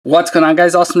What's going on,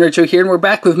 guys? FallenRedZeo here, and we're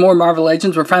back with more Marvel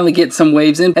Legends. We're finally getting some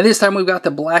waves in, and this time we've got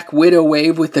the Black Widow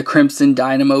wave with the Crimson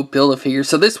Dynamo Build-A-Figure.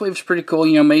 So this wave's pretty cool,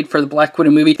 you know, made for the Black Widow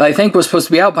movie that I think was supposed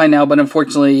to be out by now, but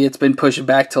unfortunately it's been pushed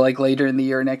back to like later in the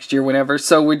year, next year, whenever.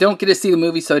 So we don't get to see the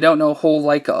movie, so I don't know a whole,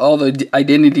 like, all the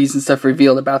identities and stuff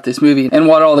revealed about this movie and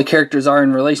what all the characters are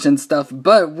in relation and stuff.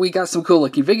 But we got some cool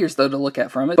looking figures though to look at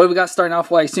from it. But we got starting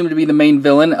off what I assume to be the main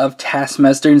villain of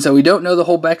Taskmaster, and so we don't know the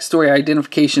whole backstory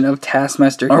identification of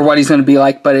Taskmaster or what he's going to be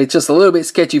like, but it's just a little bit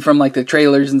sketchy from like the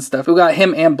trailers and stuff. We got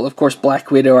him and of course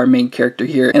Black Widow, our main character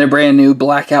here, in a brand new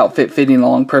black outfit fitting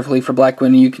along perfectly for Black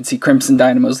Widow. You can see Crimson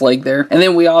Dynamo's leg there. And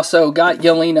then we also got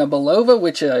Yelena Belova,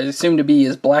 which I assume to be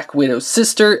his Black Widow's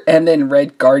sister, and then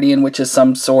Red Guardian, which is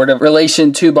some sort of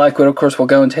relation to Black Widow. Of course, we'll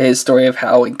go into his story of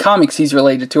how in comics he's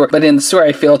related to her, but in the story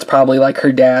I feel it's probably like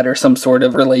her dad or some sort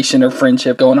of relation or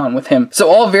friendship going on with him. So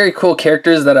all very cool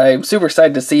characters that I'm super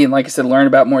excited to see, and like I said, learn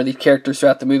about more of these characters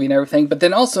throughout the movie and everything. But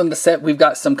then also in the set we've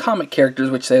got some comic characters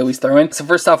which they always throw in. So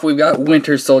first off we've got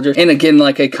Winter Soldier, and again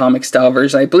like a comic style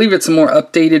version. I believe it's a more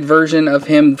updated version of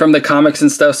him from the comics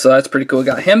and stuff, so that's pretty cool. We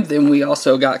got him. Then we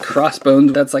also got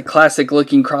Crossbones. That's like classic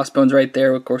looking Crossbones right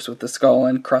there, of course with the skull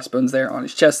and Crossbones there on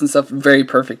his chest and stuff. Very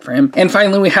perfect for him. And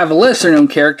finally we have a lesser known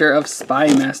character of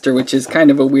Spymaster, which is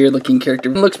kind of a weird looking character.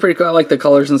 It looks pretty cool. I like the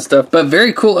colors and stuff, but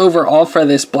very cool overall for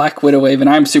this Black Widow wave, and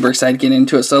I'm super excited to get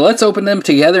into it. So let's open them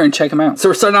together and check them out. So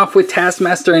we're starting off with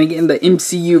Taskmaster, and again the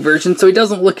MCU version, so he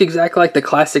doesn't look exactly like the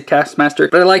classic Taskmaster,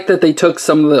 but I like that they took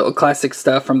some of the classic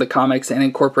stuff from the comics and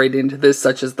incorporated into this,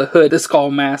 such as the hood, the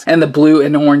skull mask, and the blue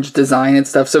and orange design and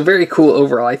stuff. So very cool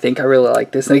overall. I think I really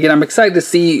like this, and again I'm excited to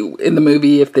see in the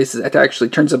movie if this actually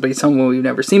turns out to be someone we've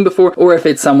never seen before, or if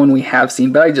it's someone we have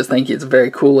seen. But I just think it's a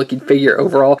very cool looking figure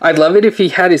overall. I'd love it if he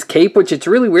had his cape, which it's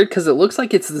really weird because it looks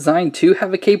like it's designed to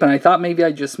have a cape, and I thought maybe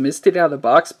I just missed it out of the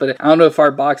box, but I don't know if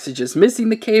our box is just missing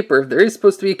the cape or if there is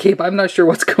supposed to be a cape. I'm not sure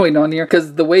what's going on here,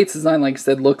 because the way it's designed, like I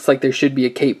said, looks like there should be a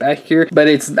cape back here, but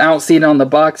I don't see it on the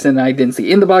box, and I didn't see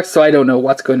it in the box, so I don't know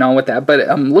what's going on with that.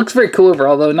 But looks very cool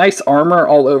overall though. Nice armor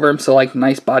all over him, so like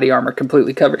nice body armor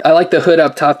completely covered. I like the hood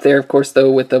up top there, of course,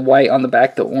 though, with the white on the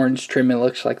back, the orange trim. It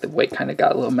looks like the white kind of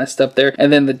got a little messed up there,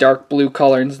 and then the dark blue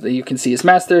colors that you can see his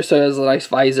mask there, so it has a nice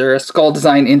visor, a skull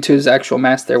design into his actual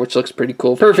mask there, which looks pretty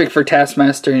cool. Perfect for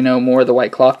Taskmaster, you know, more of the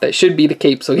white cloth that should be the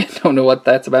cape, so you don't know what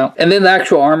that's about. And then the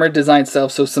actual armor design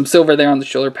itself, so some silver there on the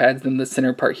shoulder pads, then the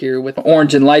center part here with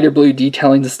orange and lighter blue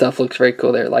detailing. The stuff looks very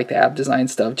cool there, like the ab design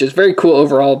stuff. Just very cool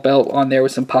overall. Belt on there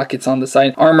with some pockets on the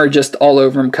side. Armor just all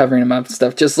over him, covering him up and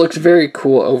stuff. Just looks very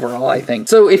cool overall, I think.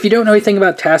 So if you don't know anything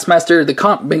about Taskmaster,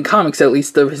 in comics at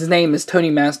least, his name is Tony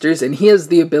Masters, and he has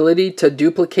the ability to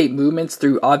duplicate movements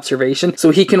through observation. So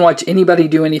he can watch anybody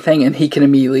do anything and he can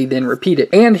immediately then repeat it.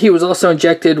 And he was also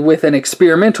injected with an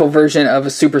experimental version of a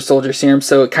super soldier serum,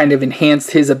 so it kind of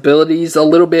enhanced his abilities a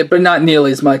little bit, but not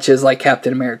nearly as much as like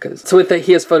Captain America's. So with that,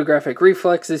 he has photographic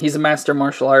reflexes. He's a master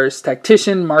martial artist,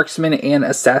 tactician, marksman, and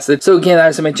assassin. So again,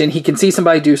 as I mentioned, he can see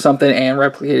somebody do something and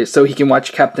replicate it. So he can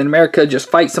watch Captain America just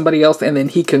fight somebody else, and then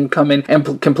he can come in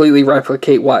and completely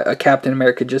replicate what a Captain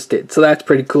America just did. So that's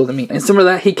pretty cool to me. And similar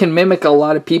to that, he can mimic a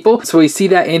lot of people. So we see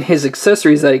that in his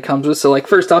accessories that he comes with. So like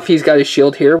first off, he's got his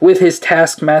shield here with his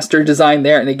Taskmaster design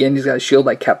there, and again he's got a shield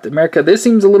like Captain America. This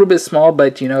seems a little bit small,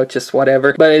 but you know, it's just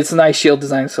whatever. But it's a nice shield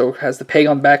design. So it has the peg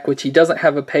on the back, which he doesn't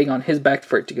have a peg on his back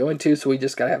for it to go into, so we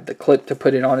just gotta have the clip to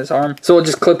put it on his arm. So we'll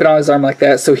just clip it on his arm like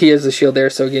that. So he has the shield there,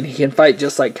 so again he can fight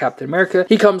just like Captain America.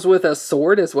 He comes with a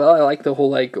sword as well. I like the whole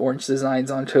like orange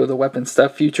designs onto the weapon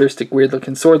stuff. Futuristic weird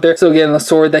looking sword there. So again, the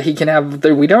sword that he can have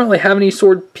there, we don't really have any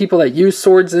sword people that use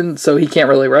swords, and so he can't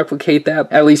really replicate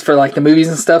that, at least for like the movies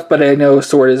and stuff. But I know a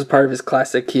sword is part of his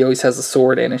classic. He always has a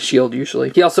sword and a shield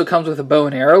usually. He also comes with a bow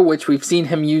and arrow, which we've seen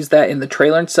him use that in the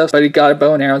trailer and stuff, but he got a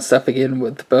bow and arrow and stuff. Again,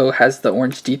 with the bow has the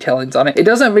orange detailings on it. It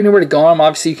doesn't have anywhere to go on him.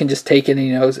 Obviously you can just take it and,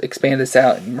 you know, expand this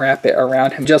out and wrap it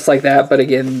around him just like that, but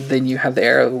again then you have the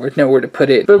arrow with nowhere to put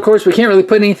it. But of course we can't really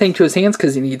put anything to his hands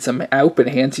because he needs some open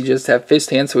hands. You just have fist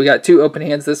hands, so we got two open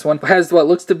hands. This one has what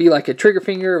looks to be like a trigger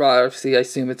finger. Well, obviously I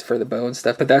assume it's for the bow and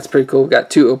stuff, but that's pretty cool. We've got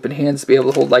two open hands to be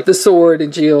able to hold like the sword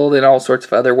and shield and all sorts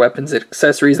of other weapons and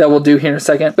accessories that we'll do here in a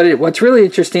second. But what's really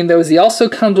interesting though is he also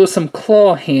comes with some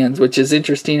claw hands, which is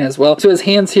interesting as well. So his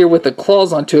hands here with the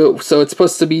claws onto it, so it's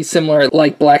supposed to be similar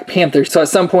like Black Panther. So at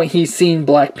some point he's seen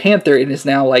Black Panther and is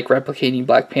now like replicating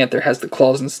Black Panther, has the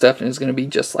claws and stuff, and is going to be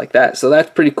just like that. So that's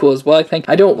pretty cool as well, I think.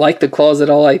 I don't like the claws at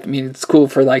all. I mean, it's cool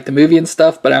for like the movie and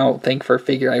stuff, but I don't think for a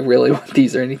figure I really want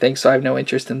these or anything, so I have no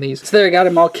interest in these. So there, I got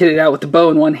him all kitted out with the bow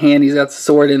in one hand. He's got the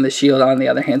sword and the shield on the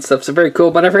other hand stuff, so very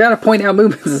cool. But I forgot to point out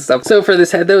movements and stuff. So for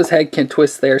this head, though, his head can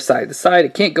twist there side to side.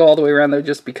 It can't go all the way around though,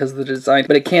 just because of the design,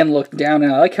 but it can look down,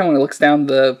 and I like how when it looks down,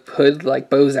 the hood like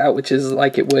bows out, which is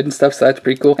like it would and stuff, so that's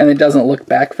pretty cool. And it doesn't look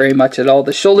back very much at all.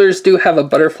 The shoulders do have a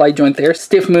butterfly joint there,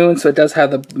 stiff movement, so it does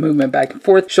have the movement back and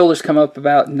forth. Shoulders come up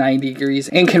about 90 degrees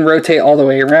and can rotate all the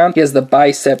way around. He has the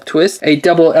bicep twist, a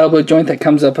double elbow joint that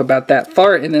comes up about that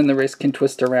far, and then the wrist can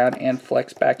twist around and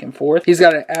flex back and forth. He's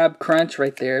got an ab crunch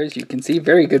right there, as you can see.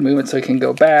 Very good movement, so he can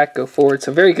go back, go forward,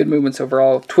 so very good movements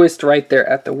overall. Twist right there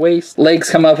at the waist. Legs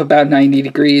come up about 90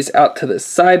 degrees out to the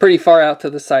side, pretty far out to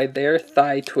the side there.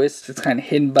 Thigh twist, it's kind of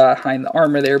hidden behind the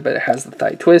armor there, but it has the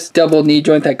thigh twist. Double knee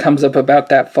joint that comes up about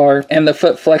that far, and the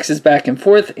foot flexes back and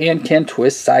forth and can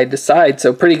twist side to side.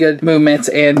 So pretty good movements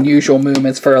and usual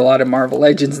movements for a lot of Marvel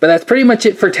Legends. But that's pretty much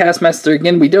it for Taskmaster.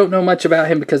 Again, we don't know much about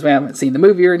him because we haven't seen the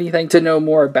movie or anything to know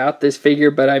more about this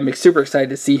figure, but I'm super excited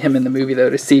to see him in the movie though,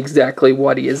 to see exactly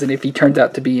what he is and if he turns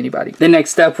out to be anybody. The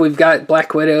next up, we've got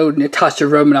Black Widow, Natasha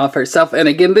Romanoff herself, and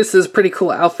again, this is a pretty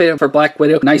cool outfit for Black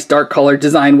Widow. Nice dark color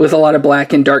design with a lot of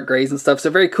black and dark grays and stuff, so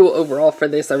very cool overall for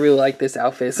this. I really like this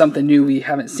outfit. It's something new we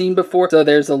haven't seen before, so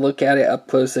there's a look at it up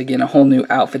close. Again, a whole new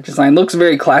outfit design. Looks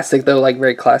very classic though, like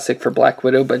very classic for Black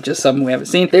Widow, but just something we haven't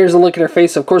seen. There's a look at her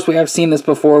face. Of course, we have seen this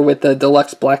before with the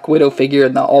deluxe Black Widow figure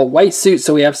in the all white suit,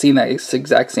 so we have seen that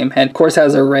exact same head. Of course,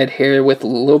 has her red hair with a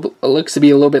little bit, looks to be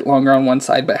a little bit longer on one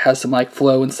side, but has some like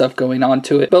flow and stuff going on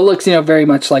to it, but looks, you know, very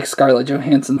much like Scarlett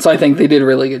Johansson, so I think they did a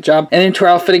really good job. And into her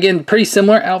outfit, again, pretty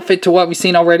similar outfit to what we've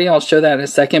seen already. I'll show that in a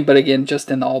second, but again,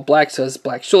 just in the all black, so it has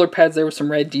black shoulder pads there with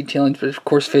some red detailing, but of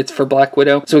course fits for Black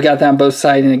Widow. So we got that on both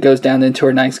sides, and it goes down into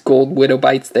her nice gold widow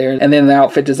bites there, and then the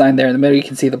outfit design there in the middle, you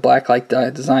can see the black like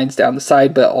designs down the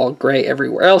side, but all gray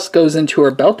everywhere else. Goes into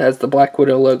her belt, has the Black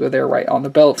Widow logo there right on the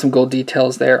belt, some gold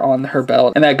details there on her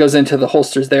belt, and that goes into the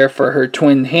holsters there for her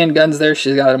twin handguns there.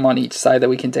 She's got them on each side that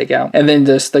we can take out, and then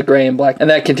just the gray and black, and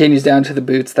that continues down to the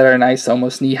boots that are nice,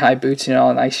 almost knee-high boots, you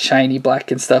know, nice shiny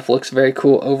black and stuff. Looks very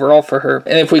cool overall for her.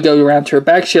 And if we go around to her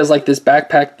back, she has like this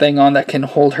backpack thing on that can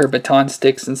hold her baton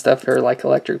sticks and stuff, or like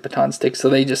electric baton sticks, so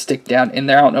they just stick down in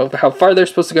there. I don't know how far they're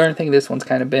supposed to go or anything. This one's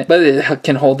kind of bent, but it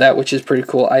can hold that, which is pretty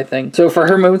cool, I think. So for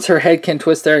her movements, her head can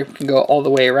twist there, can go all the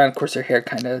way around. Of course, her hair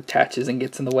kind of attaches and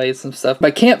gets in the way of some stuff,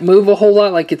 but can't move a whole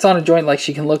lot. Like, it's on a joint, like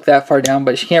she can look that far down,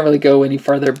 but she can't really go any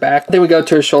farther back. Then we go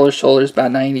to her shoulders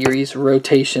about 90 degrees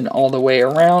rotation all the way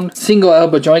around. Single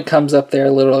elbow joint comes up there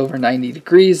a little over 90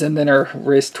 degrees, and then her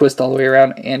wrist twist all the way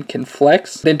around and can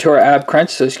flex. Then to her ab crunch,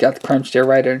 so she got the crunch there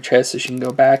right on her chest, so she can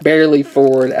go back barely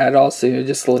forward at all, so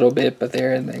just a little bit, but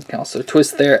there, and then can also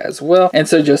twist there as well. And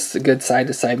so just a good side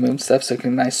to side movement stuff, so a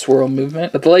nice swirl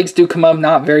movement. But the legs do come up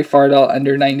not very far at all,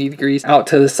 under 90 degrees out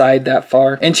to the side that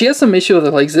far. And she has some issue with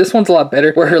the legs. This one's a lot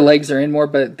better where her legs are in more,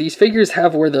 but these figures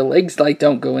have where the legs like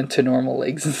don't go into normal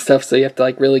legs and stuff, so you have to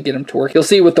like really get them to work. You'll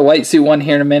see with the white suit one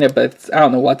here in a minute, but I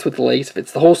don't know what's with the legs, if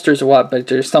it's the holsters or what, but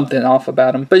there's something off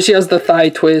about them. But she has the thigh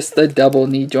twist, the double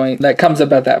knee joint that comes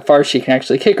about that far. She can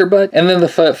actually kick her butt, and then the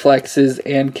foot flexes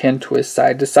and can twist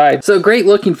side to side. So great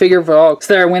looking figure overall.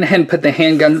 So there I went ahead and put the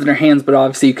handguns in her hands, but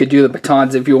obviously you could do the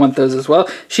batons if you want those as well.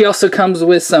 She also comes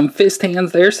with some fist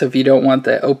hands there, so if you don't want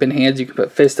the open hands, you can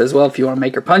put fist as well if you want to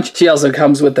make her punch. She also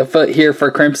comes with the foot here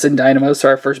for Crimson Dynamo, so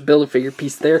our first Build-A-Figure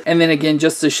piece there. And then again,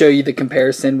 just to show you the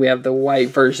comparison, we have the white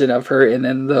version of her and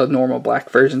then the normal black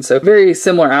version. So very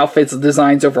similar outfits,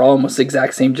 designs overall, almost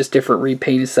exact same, just different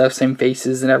repainted stuff, same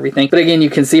faces and everything. But again, you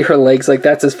can see her legs, like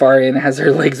that's as far in as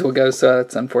her legs will go, so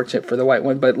that's unfortunate for the white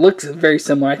one, but looks very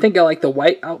similar. I think I like the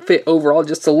white outfit overall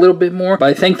just a little bit more, but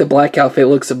I think the black outfit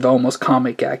looks almost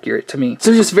comic accurate to me.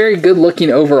 So just very good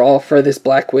looking overall for this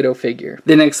Black Widow figure.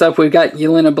 Then next up, we've got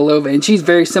Yelena Belova, and she's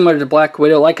very similar to Black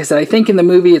Widow. Like I said, I think in the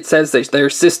movie it says that they're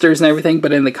sisters and everything,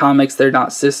 but in the comics they're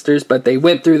not sisters, but they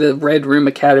went through the Red Room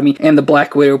Academy and the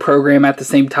Black Widow program at the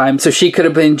same time, so she could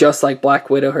have been just like Black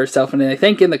Widow herself, and I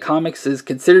think in the comics is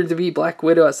considered to be Black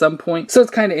Widow at some point, so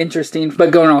it's kind of interesting.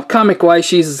 But going off comic wise,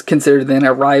 she's considered then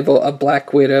a rival of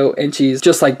Black Widow, and she's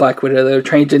just like Black Widow. They're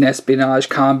trained in espionage,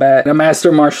 combat, a master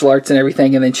of martial arts and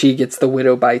everything, and then she gets the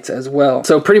Widow bites as well.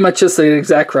 So pretty much just an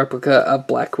exact replica of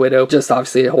Black Widow, just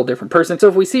obviously a whole different person. So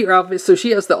if we see her outfit, so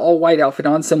she has the all white outfit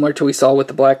on, similar to we saw with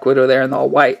the Black Widow there in the all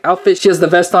white outfit. She has the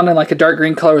vest on in like a dark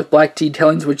green color with black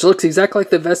detailings, which looks exactly like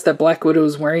the vest that Black Widow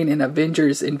was wearing in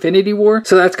Avengers Infinity War.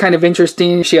 So that's kind of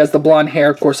interesting. She has the blonde hair,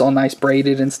 of course, all nice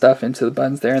braided and stuff into the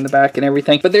buns there in the back and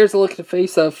everything. But there's a look at the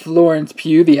face of Florence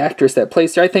Pugh, the actress that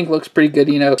plays her. I think looks pretty good.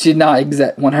 You know, she's not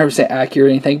exact 100% accurate or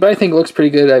anything, but I think looks pretty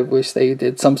good. I wish they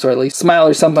did some sort of at least smile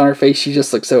or something on her face. She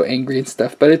just looks so angry and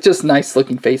stuff, but it's just nice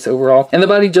looking face overall. And the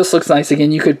body just looks nice.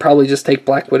 Again, you could probably just take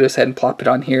Black Widow's head and plop it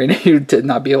on here and you would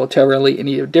not be able to tell really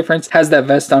any difference. Has that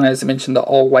vest on, as I mentioned, the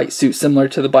all white suit similar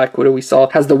to the Black Widow we saw.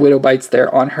 Has has the Widow bites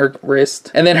there on her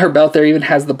wrist. And then her belt there even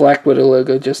has the Black Widow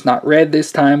logo, just not red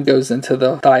this time. Goes into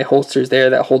the thigh holsters there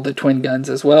that hold the twin guns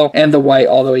as well. And the white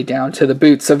all the way down to the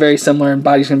boots. So very similar, and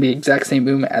body's going to be exact same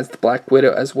movement as the Black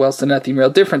Widow as well. So nothing real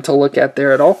different to look at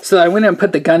there at all. So I went and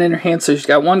put the gun in her hand. So she's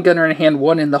got one gun in her hand,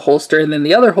 one in the holster. And then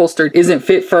the other holster isn't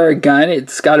fit for a gun.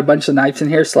 It's got a bunch of knives in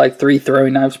here. So like 3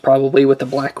 throwing knives probably with the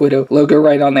Black Widow logo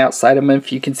right on the outside of them,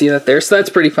 if you can see that there. So that's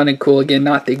pretty fun and cool. Again,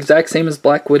 not the exact same as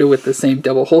Black Widow with the same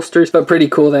double holsters, but pretty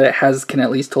cool that it can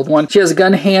at least hold one. She has a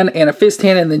gun hand and a fist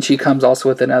hand, and then she comes also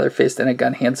with another fist and a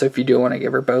gun hand. So if you do want to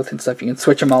give her both and stuff, you can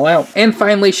switch them all out. And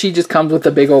finally, she just comes with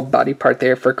a big old body part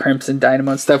there for Crimson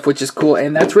Dynamo and stuff, which is cool.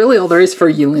 And that's really all there is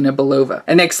for Yelena Belova.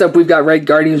 And next up, we've got Red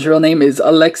Guardian's real name is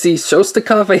Alexei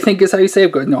Shostakov, I think is how you say it.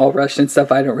 I'm going all Russian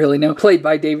stuff, I don't really know. Played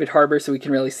by David Harbour, so we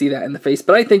can really see that in the face.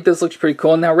 But I think this looks pretty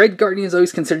cool. Now, Red Guardian is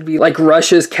always considered to be like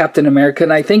Russia's Captain America,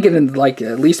 and I think in like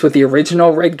at least with the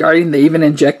original Red Guardian, they even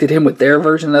injected him with their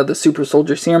version of the super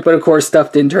soldier serum. But of course,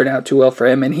 stuff didn't turn out too well for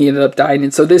him, and he ended up dying.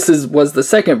 And so this was the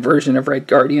second version of Red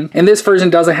Guardian. And this version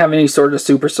doesn't have any sort of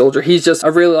super soldier. He's just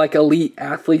a really like elite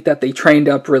athlete that they trained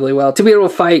up really well to be able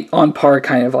to fight on par,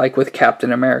 kind of like with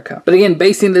Captain America. But again,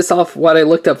 basing this off what I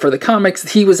looked up for the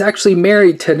comics, he was actually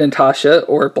married to Natasha,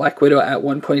 or Black Widow, at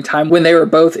one point in time when they were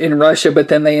both in Russia, but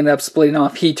then they ended up splitting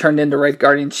off. He turned into Red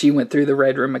Guardian. She went through the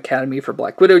Red Room Academy for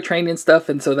Black Widow training and stuff,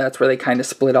 and so that's where they kind of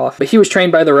split off. But he was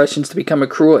trained by the Russians to become a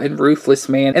cruel and ruthless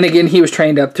man, and again, he was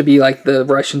trained up to be like the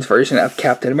Russians' version of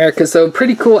Captain America. So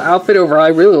pretty cool outfit overall. I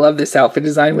really love this outfit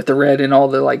design with the red and all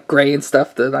the like gray and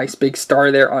stuff, the nice big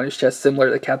star there on his chest,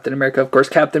 similar to Captain America. Of course,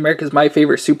 Captain America is my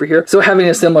favorite superhero, so having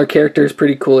a similar character is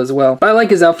pretty cool as well. But I like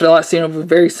his outfit a lot, seeing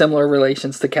very similar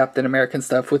relations to Captain America and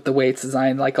stuff with the way it's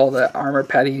designed, like all the armor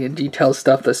padding and detail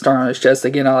stuff, the star on his chest.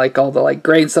 Again, I like all the like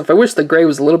gray and stuff. I wish the gray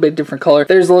was a little bit different color.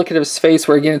 There's a look at his face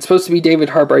where, again, it's supposed to be David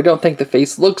Harbour. I don't think the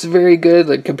face looks very good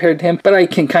like compared to him, but I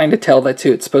can kind of tell that's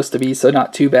who it's supposed to be, so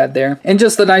not too bad there. And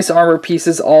just the nice armor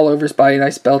pieces all over his body,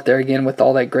 nice belt there again with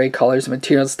all that gray colors and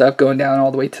material and stuff going down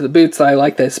all the way to the boots. I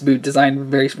like this boot design,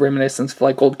 very reminiscent of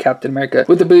like old Captain America,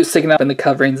 with the boots sticking up and the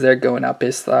coverings there going up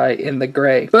his thigh in the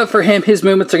gray. But for him, his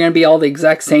movements are going to be all the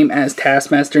exact same as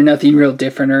Taskmaster. Nothing real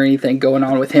different or anything going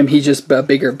on with him. He's just a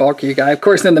bigger, bulkier guy. Of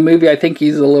course, in the movie, I think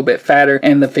he's a little bit fatter,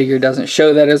 and the figure doesn't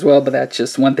show that as well, but that's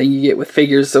just one thing you get with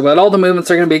figures. So, but all the movements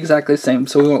are going to be exactly the same,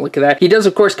 so we won't look at that. He does,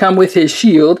 of course, come with his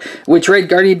shield, which Red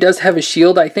Guardian does have a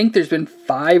shield. I think there's been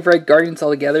 5 Red Guardians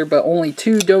altogether, but only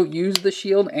 2 don't use the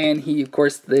shield, and he, of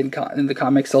course, in the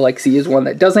comics, Alexei is one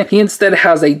that doesn't. He instead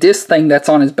has a disc thing that's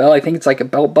on his belt. I think it's like a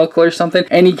belt buckle or something,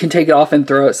 and he can take it off and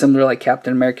throw it similar like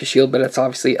Captain America's shield, but it's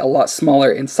obviously a lot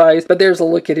smaller in size. But there's a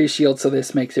look at his shield, so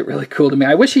this makes it really cool to me.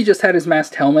 I wish he just had his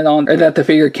masked helmet on, or that the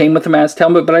figure came with a masked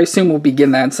helmet, but I assume we'll be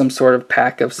getting that in some sort of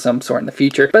pack of some sort in the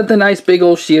future. But the nice big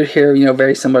old shield here, you know,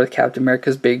 very similar to Captain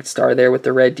America's big star there with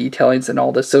the red detailings and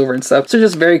all the silver and stuff. So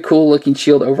just very cool looking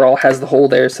shield overall. Has the hole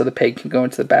there so the peg can go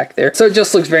into the back there. So it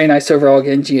just looks very nice overall.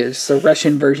 Again, it's a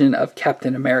Russian version of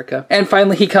Captain America. And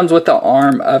finally, he comes with the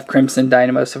arm of Crimson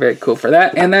Dynamo, so very cool for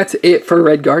that. And that's it for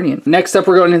Red Guardian. Next up,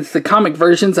 we're going into the comic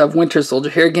versions of Winter Soldier.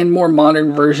 Here again, more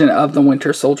modern version of the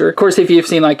Winter Soldier. Of course, if you've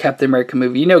seen like Captain America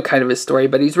movie, you know kind of his story,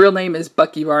 but his real name is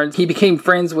Bucky Barnes. He became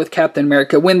friends with Captain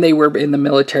America when they were in the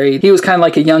military. He was kind of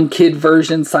like a young kid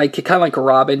version sidekick, kind of like a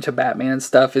Robin to Batman and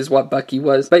stuff is what Bucky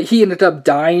was. But he ended up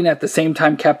dying at the same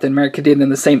time Captain America did in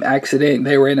the same accident.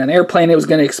 They were in an airplane, it was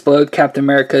going to explode. Captain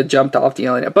America jumped off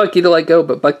yelling at Bucky to let go,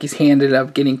 but Bucky's hand ended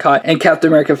up getting caught, and Captain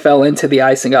America fell into the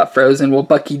ice and got frozen. Well,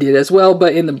 Bucky did as well,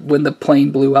 but when the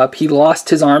plane blew up, he lost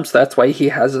his arm, so that's why he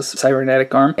has a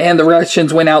cybernetic arm. And the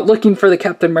Russians went out looking for the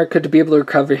Captain America to be able to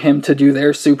recover him to do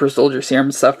their super soldier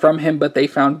serum stuff from him, but they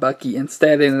found Bucky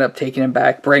instead, ended up taking him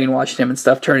back, brainwashed him and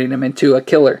stuff, turning him into a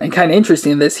killer. And kind of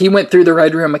interesting in this, he went through the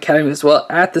Red Room Academy as well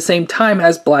at the same time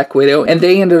as Black Widow, and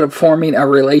they ended up forming a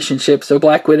relationship. So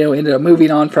Black Widow ended up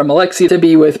moving on from Alexei to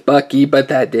be with Bucky, but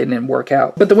that didn't work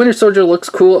out. But the Winter Soldier looks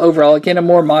cool overall. Again, a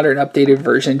more modern, updated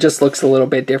version, just looks a little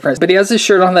bit different. But he has this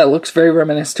shirt on that looks very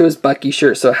reminiscent to his Bucky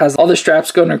shirt, so it has all the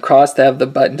straps going across to have the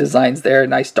button designs there,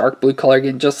 nice dark blue color,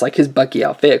 again, just like his Bucky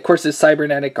outfit. Of course, his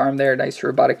cybernetic arm there, nice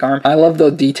robotic arm. I love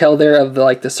the detail there of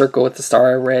the circle with the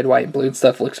star, red, white, and blue and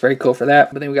stuff. Looks very cool for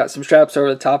that. But then we got some straps over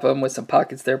the top of them with some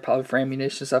pockets there, probably for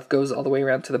ammunition stuff, goes all the way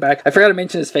around to the back. I forgot to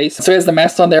mention his face. So he has the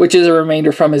mask on there, which is a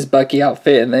remainder from his Bucky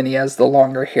outfit, and then he has the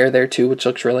longer hair there too, which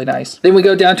looks really nice. Then we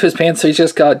go down to his pants, so he's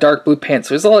just got dark blue pants.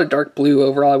 So there's a lot of dark blue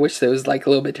overall. I wish there was like a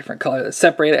little bit different color to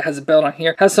separate it. Has a belt on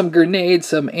here, has some grenades,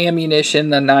 some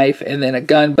ammunition, a knife, and then a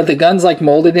gun. But the gun's like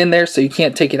molded in there, so you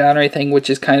can't take it out or anything, which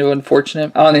is kind of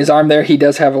unfortunate. On his arm there, he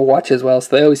does have a watch as well,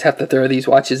 so they always have to throw these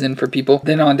watches in for people.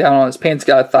 Then on down on his pants,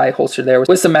 got a thigh holster there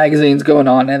with some magazines going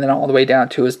on, and then all the way down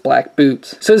to his black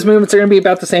boots. So his movements are going to be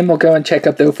about the same. We'll go and check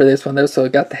up though for this one though. So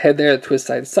it got the head there, the twist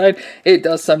side to side. It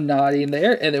does some nodding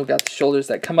there, and then we got the shoulders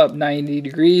that come up 90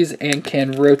 degrees and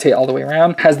can rotate all the way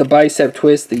around. Has the bicep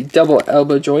twist, the double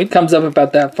elbow joint comes up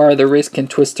about that far. The wrist can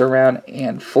twist around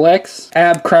and flex.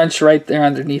 Ab crunch right there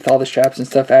underneath all the straps and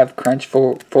stuff. Ab crunch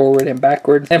forward and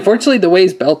backward. And unfortunately, the way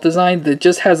his belt designed, it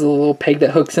just has a little peg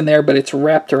that hooks in there, but it's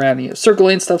wrapped around, you know, circle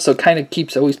and stuff, so it kind of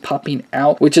keeps always popping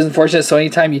out, which is unfortunate. So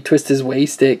anytime you twist his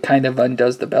waist, it kind of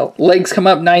undoes the belt. Legs come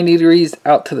up 90 degrees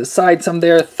out to the side some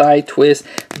there. Thigh twist,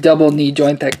 double knee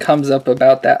joint that comes up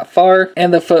about that far,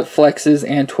 and the foot flexes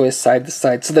and twists side to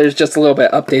side. So there's just a little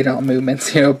bit update on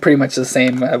movements, you know, pretty much the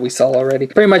same we saw already.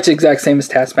 Pretty much the exact same as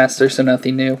Taskmaster, so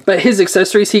nothing new. But his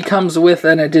accessories, he comes with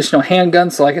an additional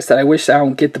handgun. So like I said, I wish I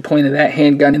don't get the point of that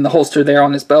handgun in the holster there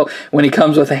on his belt. When he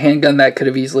comes with a handgun, that could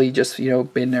have easily just, you know,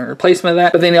 been a replacement of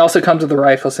that. But then he also comes with a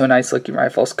rifle, so a nice looking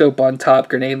rifle, scope on top,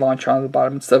 grenade launcher on the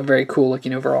bottom and stuff. Very cool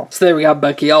looking overall. So there we got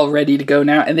Bucky all ready to go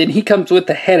now, and then he comes with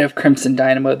the head of Crimson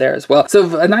Dynamo there as well.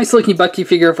 So a nice looking Bucky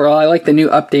figure overall. I like the new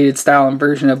updated style and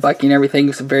version of Bucky and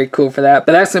everything, so very cool for that.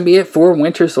 But that's gonna be it for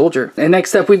Winter Soldier. And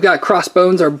next up we've got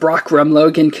Crossbones, or Brock Rumlow,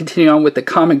 again continuing on with the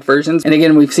comic versions. And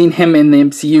again, we've seen him in the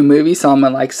MCU movie, saw him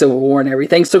in like Civil War and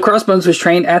everything. So Crossbones was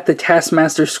trained at the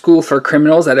Taskmaster School for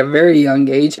Criminals at a very young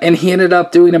age, and he ended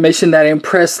up doing a mission that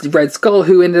impressed Red Skull,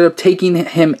 who ended up taking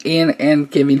him in and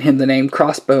giving him the name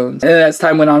Crossbones. And as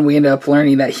time went on, we ended up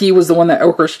learning that he was the one that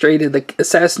orchestrated the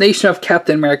assassination of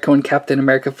Captain America when Captain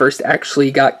America first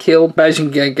actually got killed. But as you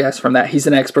can guess from that, he's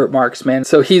an expert marksman,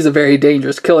 so he's a very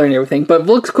dangerous killer and everything. But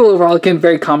looks cool overall. Again,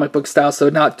 very comic book style, so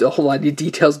not a whole lot of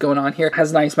details going on here.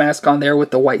 Has a nice mask on there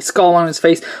with the white skull on his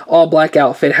face. All black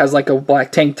outfit, has like a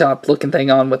black tank top looking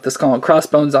thing on with the skull and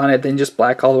crossbones on it, then just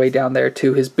black all the way down there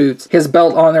to his boots. His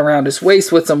belt on around his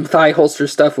waist with some thigh holster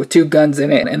stuff with 2 guns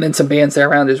in it, and then some bands there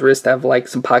around his wrist that have like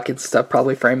some pockets stuff,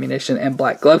 probably for ammunition, and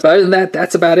black gloves. But other than that,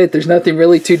 that's about it. There's nothing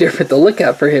really too different to look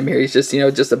at for him here. He's just, you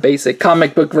know, just a basic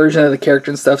comic book version of the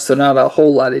character and stuff, so not a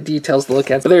whole lot of details to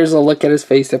look at. But there's a look at his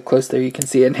face up close there, you can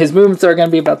see it. And his movements are going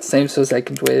to be about the same, so as I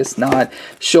can twist, nod,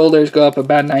 shoulders go up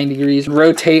about 90 degrees,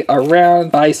 rotate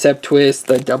around, bicep twist,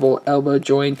 the double elbow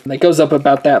joint that goes up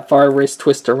about that far, wrist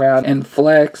twist around and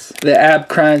flex, the ab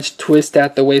crunch, twist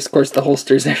at the waist. Of course, the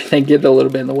holsters, everything get a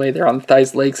little bit in the way there on the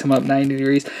thighs. Legs come up 90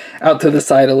 degrees, out to the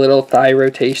side a little, thigh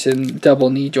rotation, double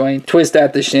knee joint, twist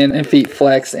at the shin, and feet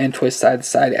flex and twist side to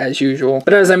side as usual.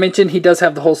 But as I mentioned, he does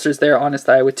have the holsters there on his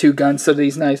thigh with 2 guns, so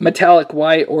these nice metallic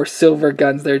white or silver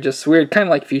guns. They're just weird, kind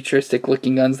of like futuristic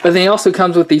looking guns. But then he also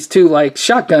comes with these 2 like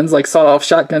shotguns, like sawed-off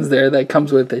shotguns there that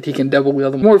comes with it. He can double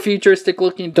wield them. More futuristic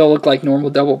looking, don't look like normal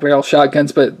double barrel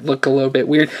shotguns, but look a little bit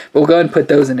weird. But we'll go ahead and put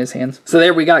those in his hands. So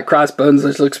there we got Crossbones,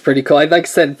 which looks pretty cool. Like I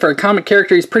said, for a comic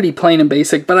character, he's pretty plain and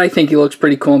basic, but I think he looks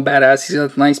pretty cool and badass. He's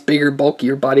got a nice, bigger,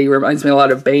 bulkier body. Reminds me a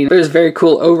lot of Bane. But it's very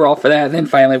cool overall for that. And then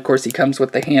finally, of course, he comes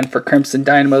with the hand for Crimson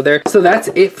Dynamo there. So that's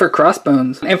it for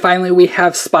Crossbones. And finally, we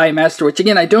have Spymaster, which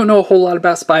again, I don't know a whole lot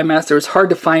about Spymaster. It's hard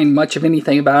to find much of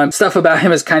anything about him. Stuff about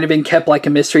him has kind of been kept like a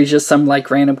mystery, just some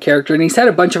like random character. And he's had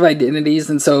a bunch of identities,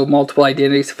 and so multiple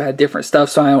identities have had different stuff,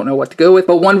 so I don't know what to go with.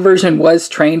 But one version was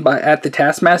trained at the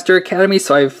Taskmaster Academy,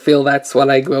 so I feel that's what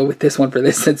I go with this one for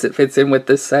this, since it fits in with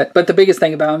this set. But the biggest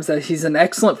thing about him is that he's an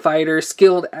excellent fighter,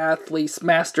 skilled athlete,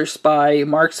 master spy,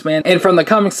 marksman, and from the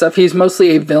comic stuff, he's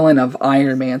mostly a villain of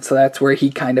Iron Man, so that's where he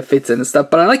kind of fits in and stuff.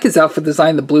 But I like his outfit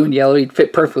design, the blue and yellow. He'd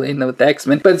fit perfectly in with the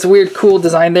X-Men. But it's a weird, cool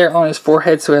design there on his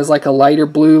forehead, so it has like a lighter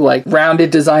blue, like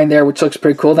rounded design there, which looks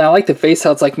pretty cool. Now I like the face,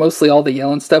 how it's like mostly all the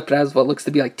yellow and stuff, but it has what looks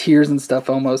to be like tears and stuff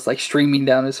almost like streaming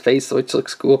down his face, which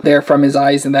looks cool there from his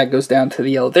eyes, and that goes down to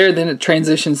the yellow there. Then it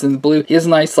transitions in the blue. He has a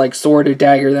nice like sword or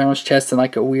dagger there on his chest and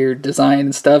like a weird design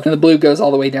and stuff. And the blue goes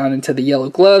all the way down into the yellow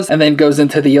gloves, and then goes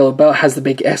into the yellow belt, has the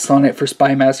big S on it for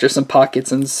Spymaster, some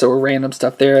pockets and so random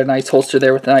stuff there. A nice holster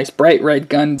there with a nice bright red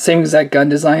gun, same exact gun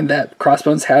design that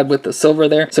Crossbones had with the silver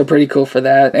there, so pretty cool for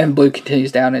that. And blue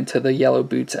continues down into the yellow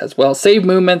boots as well. Same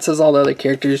movements as all the other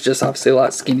characters, just obviously a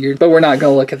lot skinnier, but we're not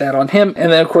going to look at that on him.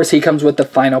 And then of course he comes with the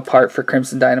final part for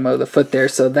Crimson Dynamo, the foot there.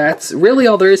 So that's really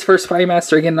all there is for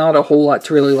Spymaster. Again, not a whole lot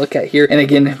to really look at here. And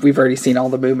again, we've already seen all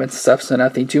the movements and stuff, so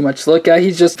nothing too much to look at.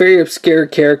 He's just very obscure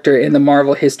character in the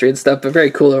Marvel history and stuff, but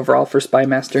very cool overall. overall for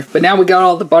Spymaster. But now we got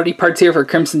all the body parts here for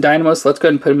Crimson Dynamo, so let's go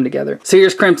ahead and put them together. So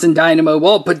here's Crimson Dynamo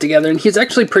all put together, and he's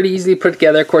actually pretty easy to put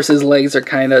together. Of course, his legs are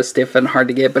kind of stiff and hard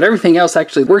to get, but everything else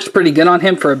actually works pretty good on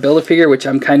him for a Build-A-Figure, which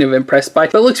I'm kind of impressed by.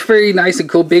 But it looks very nice and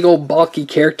cool, big old bulky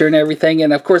character and everything.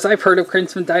 And of course, I've heard of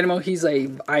Crimson Dynamo. He's a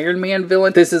Iron Man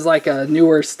villain. This is like a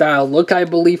newer style look, I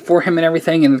believe, for him and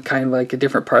everything, and kind of like a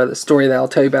different part of the story that I'll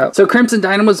tell you about. So Crimson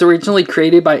Dynamo was originally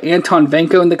created by Anton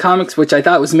Vanko in the comics, which I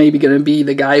thought was maybe going to be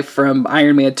the guy from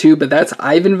Iron Man 2, but that's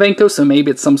Ivan Vanko, so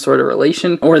maybe it's some sort of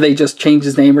relation, or they just changed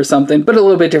his name or something, but a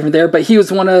little bit different there. But he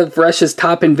was one of Russia's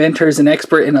top inventors and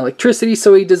expert in electricity,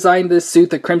 so he designed this suit,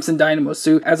 the Crimson Dynamo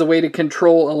suit, as a way to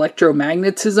control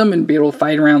electromagnetism and be able to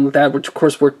fight around with that, which of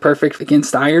course worked perfect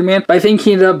against Iron Man. But I think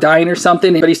he ended up dying or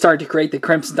something, but he started to create the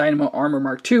Crimson Dynamo Armor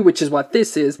Mark II, which is what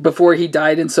this is, before he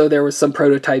died, and so there was some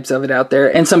prototypes of it out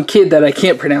there, and some kid that I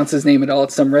can't pronounce his name at all,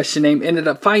 it's some Russian name, ended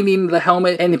up finding the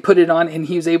helmet and he put it on, and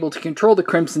he was able to control the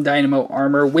Crimson Dynamo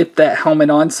armor with that helmet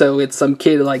on, so it's some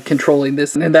kid like controlling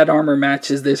this, and that armor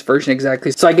matches this version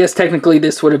exactly. So I guess technically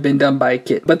this would have been done by a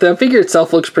kid, but the figure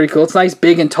itself looks pretty cool. It's nice,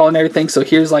 big and tall and everything. So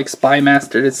here's like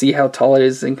Spymaster to see how tall it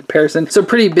is in comparison. So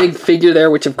pretty big figure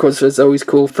there, which of course is always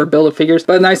cool for Build-A-Figures.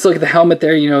 But a nice look at the helmet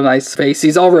there, you know, nice face.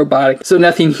 He's all robotic, so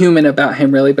nothing human about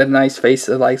him really, but a nice face,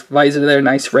 a nice visor there,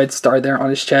 nice red star there on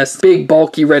his chest. Big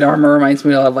bulky red armor, reminds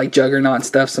me of like Juggernaut and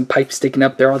stuff, some pipes sticking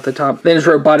up there at the top. Then his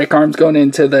robotic arms going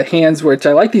into the hands, which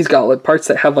I like these gauntlet parts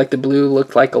that have like the blue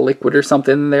look like a liquid or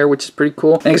something in there, which is pretty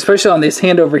cool. And especially on this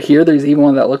hand over here, there's even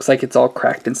one that looks like it's all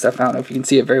cracked and stuff. I don't know if you can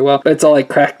see it very well, but it's all like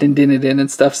cracked and dented in and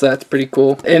stuff, so that's pretty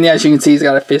cool. And yeah, as you can see, he's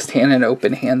got a fist hand and an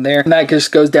open hand there. And that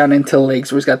just goes down into the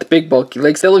legs, where he's got the big bulky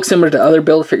legs. They look similar to other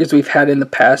Build-A-Figures we've had in the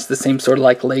past, the same sort of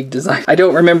like leg design. I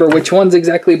don't remember which ones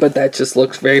exactly, but that just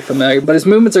looks very familiar. But his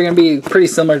movements are going to be pretty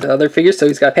similar to other figures. So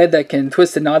he's got head that can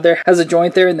twist and nod there, has a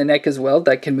joint there in the neck as well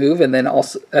that can move, and then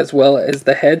also as well as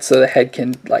the head, so the head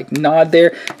can like nod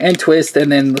there and twist,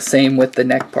 and then the same with the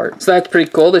neck part. So that's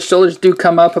pretty cool. The shoulders do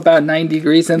come up about 90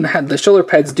 degrees, and the shoulder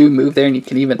pads do move there, and you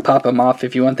can even pop them off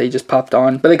if you want. They just popped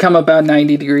on, but they come about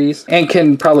 90 degrees and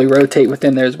can probably rotate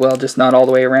within there as well, just not all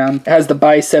the way around. It has the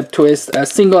bicep twist, a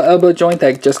single elbow joint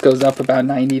that just goes up about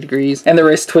 90 degrees, and the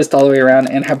wrist twist all the way around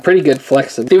and have pretty good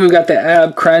flexibility. Then we've got the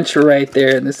ab crunch right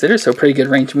there in the center, so pretty good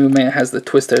range of movement. It has the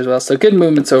twist there as well, so good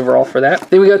movements overall for that.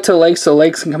 Then we go to legs, so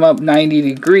legs can come up 90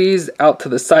 degrees out to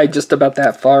the side just about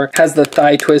that far. Has the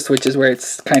thigh twist, which is where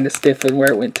it's kind of stiff and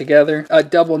where it went together. A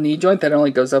double knee joint that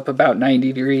only goes up about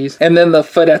 90 degrees, and then the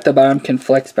foot at the bottom can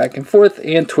flex back and forth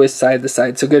and twist side to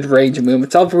side, so good range of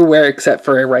movements everywhere except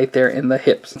for right there in the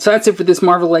hips. So that's it for this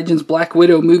Marvel Legends Black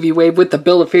Widow movie wave with the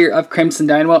Build-A-Figure of Crimson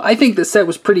Dynamo. I think the set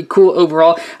was pretty cool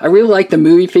overall. I really like the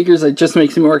movie figures. It just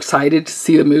makes me more excited to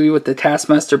see the movie with the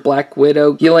Taskmaster, Black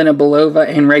Widow, Yelena Belova,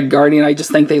 and Red Guardian. I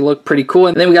just think they look pretty cool.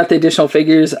 And then we got the additional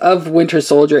figures of Winter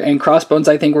Soldier and Crossbones.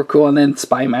 I think were cool, and then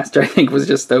Spymaster I think was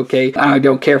just okay. I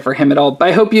don't care for him at all. But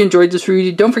I hope you enjoyed this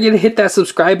review. Don't forget to hit that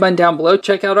subscribe button down below.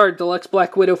 Check out our deluxe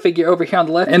Black Widow figure over here on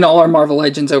the left, and all our Marvel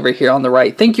Legends over here on the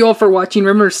right. Thank you all for watching.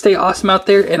 Remember to stay awesome out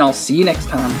there, and I'll see you next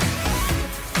time.